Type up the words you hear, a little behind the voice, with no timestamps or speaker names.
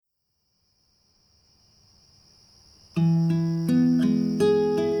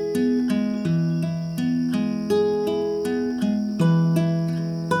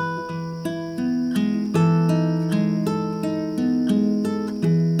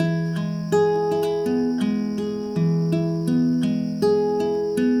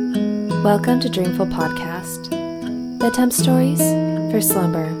Welcome to Dreamful Podcast, bedtime stories for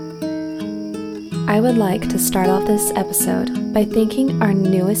slumber. I would like to start off this episode by thanking our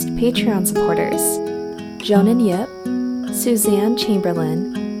newest Patreon supporters, Jonan Yip, Suzanne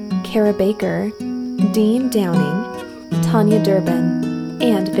Chamberlain, Kara Baker, Dean Downing, Tanya Durbin,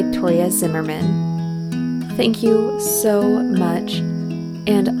 and Victoria Zimmerman. Thank you so much,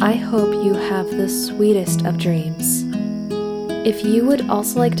 and I hope you have the sweetest of dreams. If you would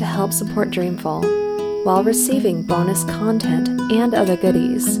also like to help support Dreamful while receiving bonus content and other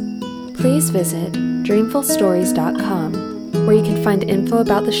goodies, please visit dreamfulstories.com, where you can find info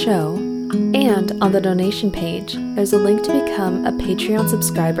about the show, and on the donation page, there's a link to become a Patreon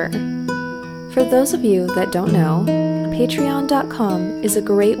subscriber. For those of you that don't know, patreon.com is a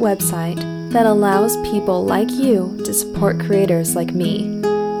great website that allows people like you to support creators like me.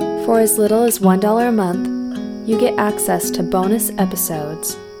 For as little as $1 a month, you get access to bonus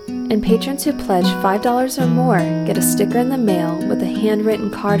episodes, and patrons who pledge $5 or more get a sticker in the mail with a handwritten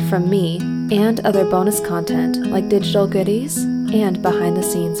card from me and other bonus content like digital goodies and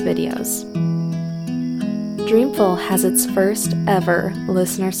behind-the-scenes videos. Dreamful has its first ever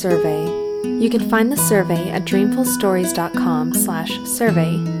listener survey. You can find the survey at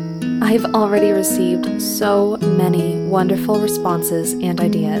dreamfulstories.com/survey. I've already received so many wonderful responses and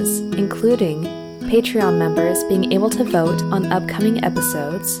ideas, including Patreon members being able to vote on upcoming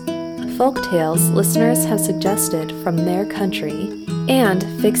episodes, folk tales listeners have suggested from their country, and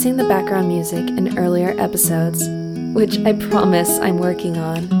fixing the background music in earlier episodes, which I promise I'm working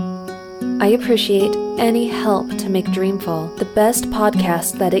on. I appreciate any help to make Dreamful the best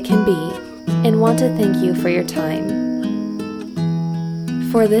podcast that it can be, and want to thank you for your time.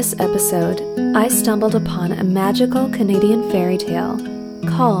 For this episode, I stumbled upon a magical Canadian fairy tale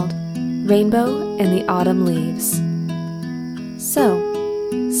called Rainbow and the Autumn Leaves. So,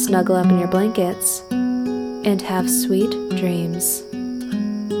 snuggle up in your blankets and have sweet dreams.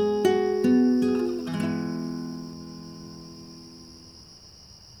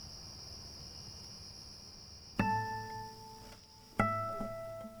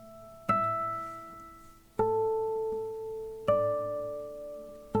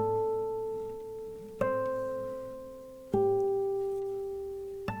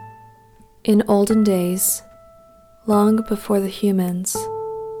 In olden days, long before the humans,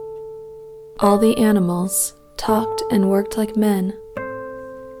 all the animals talked and worked like men.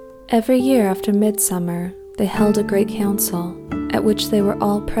 Every year after midsummer, they held a great council at which they were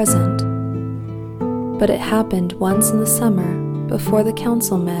all present. But it happened once in the summer, before the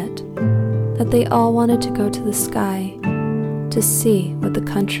council met, that they all wanted to go to the sky to see what the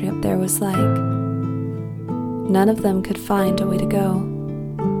country up there was like. None of them could find a way to go.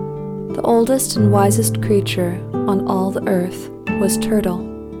 The oldest and wisest creature on all the earth was Turtle.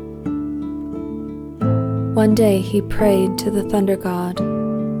 One day he prayed to the thunder god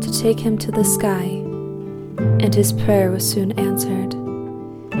to take him to the sky, and his prayer was soon answered.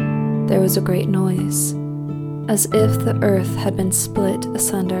 There was a great noise, as if the earth had been split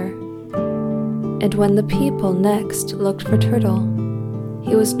asunder. And when the people next looked for Turtle,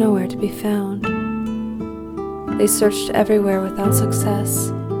 he was nowhere to be found. They searched everywhere without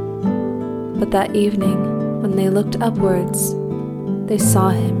success. But that evening, when they looked upwards, they saw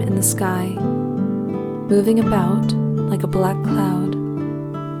him in the sky, moving about like a black cloud.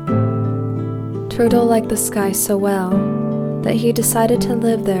 Turtle liked the sky so well that he decided to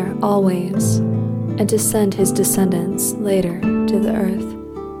live there always and to send his descendants later to the earth.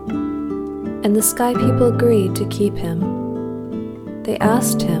 And the sky people agreed to keep him. They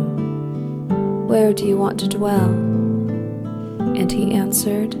asked him, "Where do you want to dwell?" And he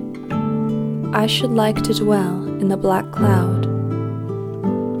answered, "I should like to dwell in the black cloud."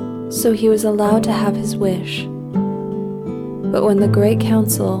 So he was allowed to have his wish. But when the great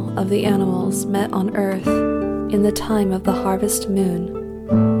council of the animals met on earth in the time of the harvest moon,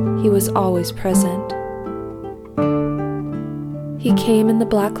 he was always present. He came in the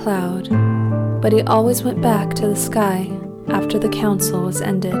black cloud, but he always went back to the sky after the council was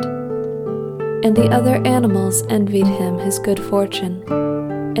ended. And the other animals envied him his good fortune,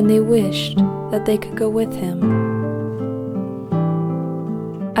 and they wished that they could go with him.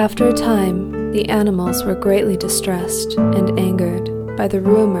 After a time, the animals were greatly distressed and angered by the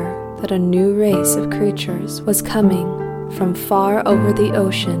rumor that a new race of creatures was coming from far over the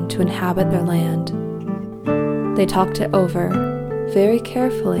ocean to inhabit their land. They talked it over very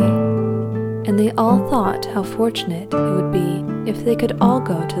carefully, and they all thought how fortunate it would be if they could all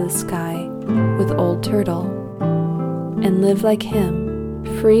go to the sky with old Turtle and live like him,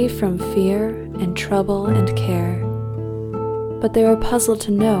 free from fear and trouble and care. but they were puzzled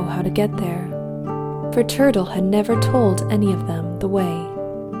to know how to get there, for Turtle had never told any of them the way.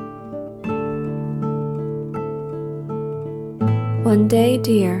 One day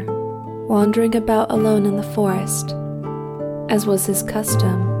Deer, wandering about alone in the forest, as was his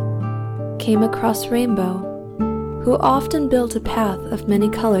custom, came across Rainbow, who often built a path of many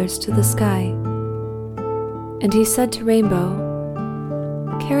colors to the sky. And he said to Rainbow,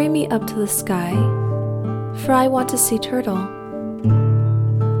 "Carry me up to the sky, for I want to see Turtle."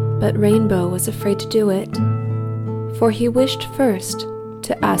 But Rainbow was afraid to do it, for he wished first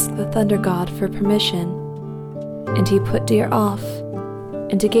to ask the Thunder God for permission, and he put Deer off,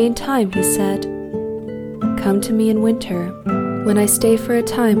 and to gain time he said, "Come to me in winter, when I stay for a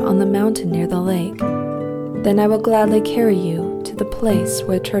time on the mountain near the lake. Then I will gladly carry you to the place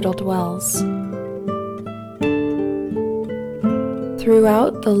where Turtle dwells."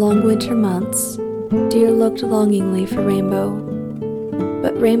 Throughout the long winter months, Deer looked longingly for Rainbow,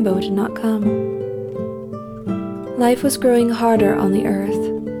 but Rainbow did not come. Life was growing harder on the earth,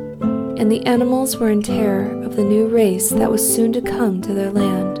 and the animals were in terror of the new race that was soon to come to their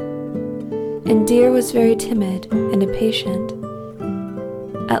land, and Deer was very timid and impatient.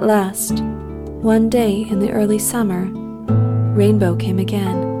 At last, one day in the early summer, Rainbow came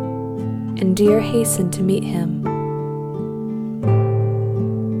again, and Deer hastened to meet him.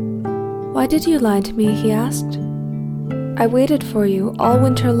 "Why did you lie to me?" he asked. "I waited for you all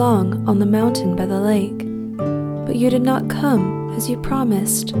winter long on the mountain by the lake, but you did not come as you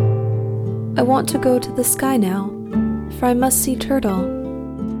promised. I want to go to the sky now, for I must see Turtle."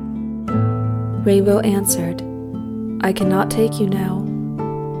 Rainbow answered, "I cannot take you now,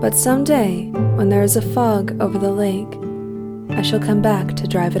 but someday, when there is a fog over the lake, I shall come back to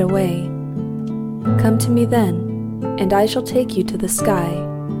drive it away. Come to me then, and I shall take you to the sky,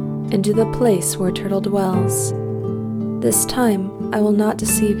 and to the place where Turtle dwells. This time I will not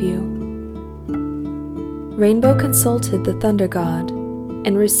deceive you." Rainbow consulted the Thunder God,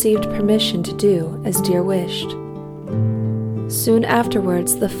 and received permission to do as Deer wished. Soon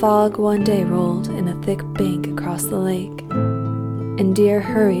afterwards the fog one day rolled in a thick bank across the lake, and Deer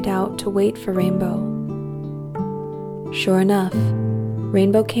hurried out to wait for Rainbow. Sure enough,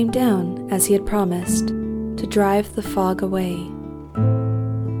 Rainbow came down as he had promised, to drive the fog away.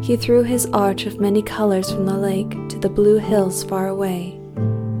 He threw his arch of many colors from the lake to the blue hills far away,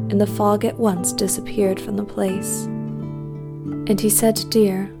 and the fog at once disappeared from the place. And he said to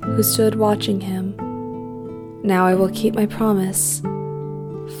Deer, who stood watching him, "Now I will keep my promise.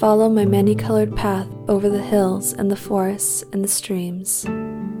 Follow my many-colored path over the hills and the forests and the streams,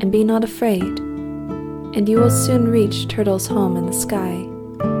 and be not afraid, and you will soon reach Turtle's home in the sky."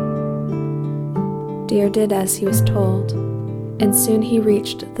 Deer did as he was told, and soon he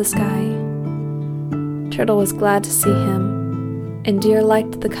reached the sky. Turtle was glad to see him, and Deer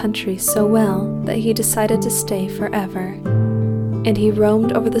liked the country so well that he decided to stay forever, and he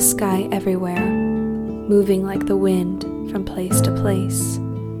roamed over the sky everywhere, moving like the wind from place to place.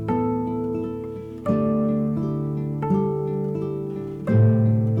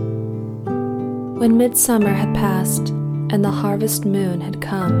 When midsummer had passed, and the harvest moon had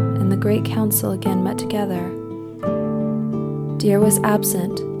come, and the great council again met together, Deer was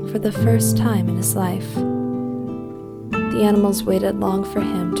absent for the first time in his life. The animals waited long for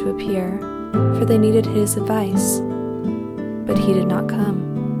him to appear, for they needed his advice, but he did not come.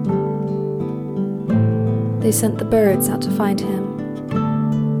 They sent the birds out to find him.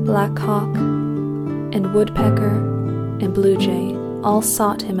 Black Hawk and Woodpecker and Blue Jay all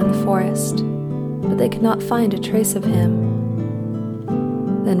sought him in the forest, but they could not find a trace of him.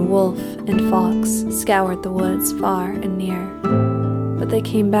 Then Wolf and Fox scoured the woods far and near, but they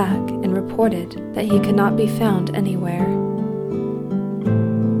came back and reported that he could not be found anywhere.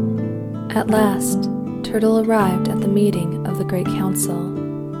 At last, Turtle arrived at the meeting of the Great Council,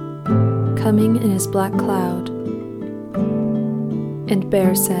 coming in his black cloud. And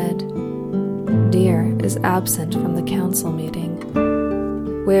Bear said, "Deer is absent from the council meeting.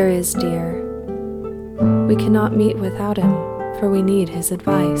 Where is Deer? We cannot meet without him, for we need his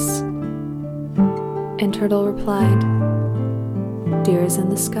advice." And Turtle replied, "Deer is in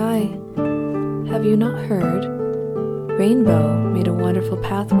the sky. Have you not heard? Rainbow made a wonderful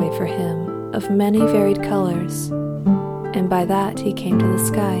pathway for him of many varied colors, and by that he came to the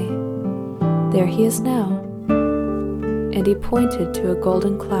sky. There he is now." And he pointed to a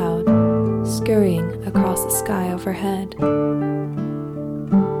golden cloud scurrying across the sky overhead.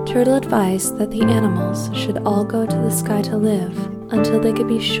 Turtle advised that the animals should all go to the sky to live until they could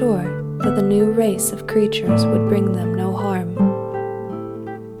be sure that the new race of creatures would bring them no harm.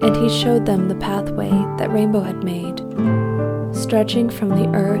 And he showed them the pathway that Rainbow had made. stretching from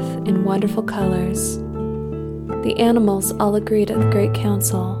the earth in wonderful colors. The animals all agreed at the Great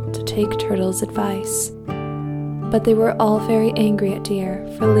Council to take Turtle's advice, but they were all very angry at Deer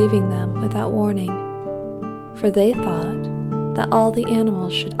for leaving them without warning, for they thought that all the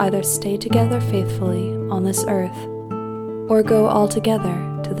animals should either stay together faithfully on this earth or go all together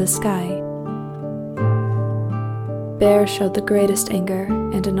to the sky. Bear showed the greatest anger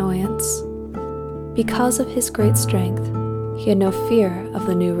and annoyance. Because of his great strength, he had no fear of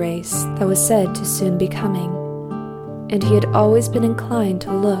the new race that was said to soon be coming, and he had always been inclined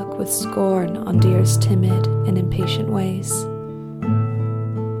to look with scorn on Deer's timid and impatient ways.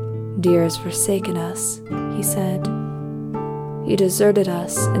 "Deer has forsaken us," he said. "He deserted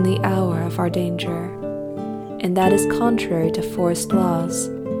us in the hour of our danger, and that is contrary to forest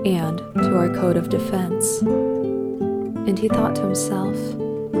laws and to our code of defense." And he thought to himself,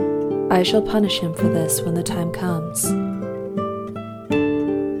 "I shall punish him for this when the time comes."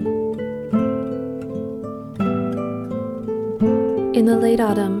 In the late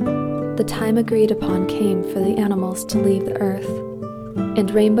autumn, the time agreed upon came for the animals to leave the earth,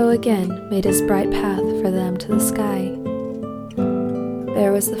 and Rainbow again made his bright path for them to the sky.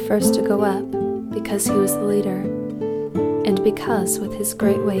 Bear was the first to go up because he was the leader, and because with his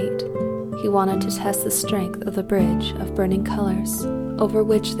great weight he wanted to test the strength of the bridge of burning colors over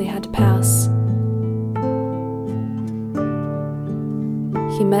which they had to pass.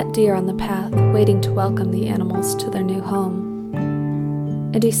 He met Deer on the path, waiting to welcome the animals to their new home.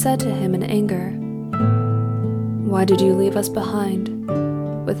 And he said to him in anger, "Why did you leave us behind,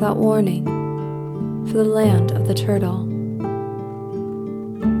 without warning, for the land of the turtle?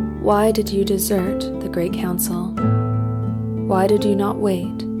 Why did you desert the Great Council? Why did you not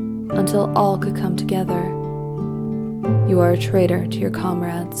wait until all could come together? You are a traitor to your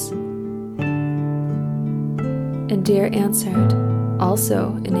comrades." And Deer answered,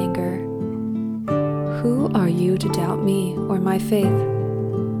 also in anger, "Who are you to doubt me or my faith?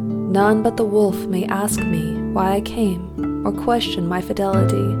 None but the wolf may ask me why I came or question my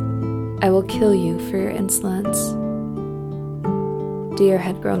fidelity. I will kill you for your insolence." Deer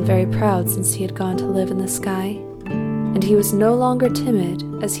had grown very proud since he had gone to live in the sky, and he was no longer timid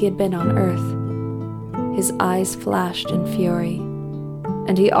as he had been on earth. His eyes flashed in fury,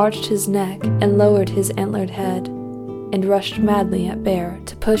 and he arched his neck and lowered his antlered head, and rushed madly at Bear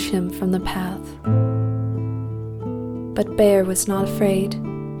to push him from the path. But Bear was not afraid,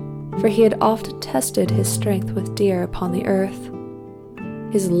 for he had often tested his strength with Deer upon the earth.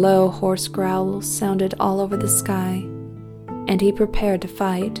 His low, hoarse growls sounded all over the sky, and he prepared to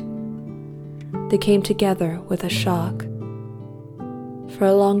fight. They came together with a shock. For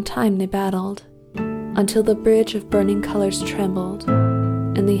a long time they battled, until the bridge of burning colors trembled,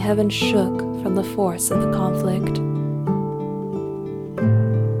 and the heavens shook from the force of the conflict.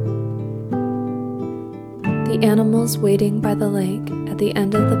 The animals waiting by the lake at the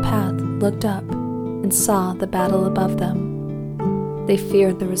end of the path looked up and saw the battle above them. They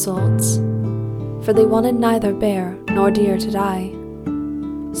feared the results, for they wanted neither Bear nor Deer to die.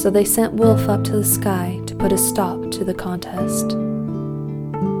 So they sent Wolf up to the sky to put a stop to the contest.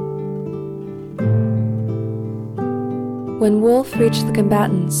 When Wolf reached the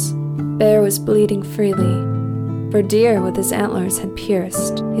combatants, Bear was bleeding freely, for Deer with his antlers had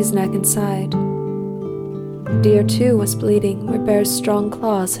pierced his neck and side. Deer too was bleeding where Bear's strong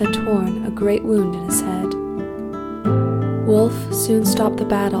claws had torn a great wound in his head. Wolf soon stopped the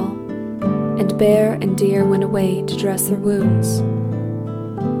battle, and Bear and Deer went away to dress their wounds.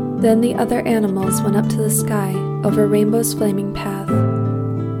 Then the other animals went up to the sky over Rainbow's flaming path,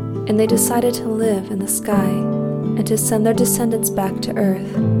 and they decided to live in the sky and to send their descendants back to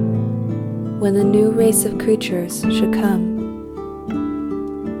Earth when the new race of creatures should come.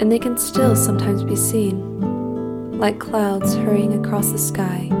 And they can still sometimes be seen, like clouds hurrying across the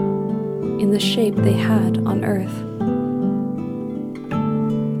sky, in the shape they had on Earth.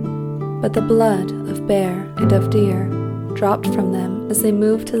 But the blood of Bear and of Deer dropped from them as they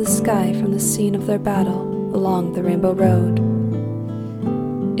moved to the sky from the scene of their battle along the Rainbow Road.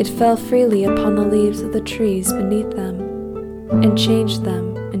 It fell freely upon the leaves of the trees beneath them, and changed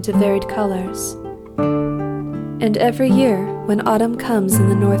them into varied colors. And every year, when autumn comes in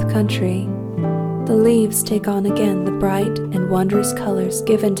the North Country, the leaves take on again the bright and wondrous colors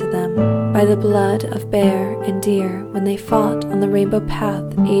given to them by the blood of Bear and Deer when they fought on the rainbow path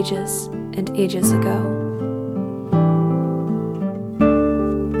ages and ages ago.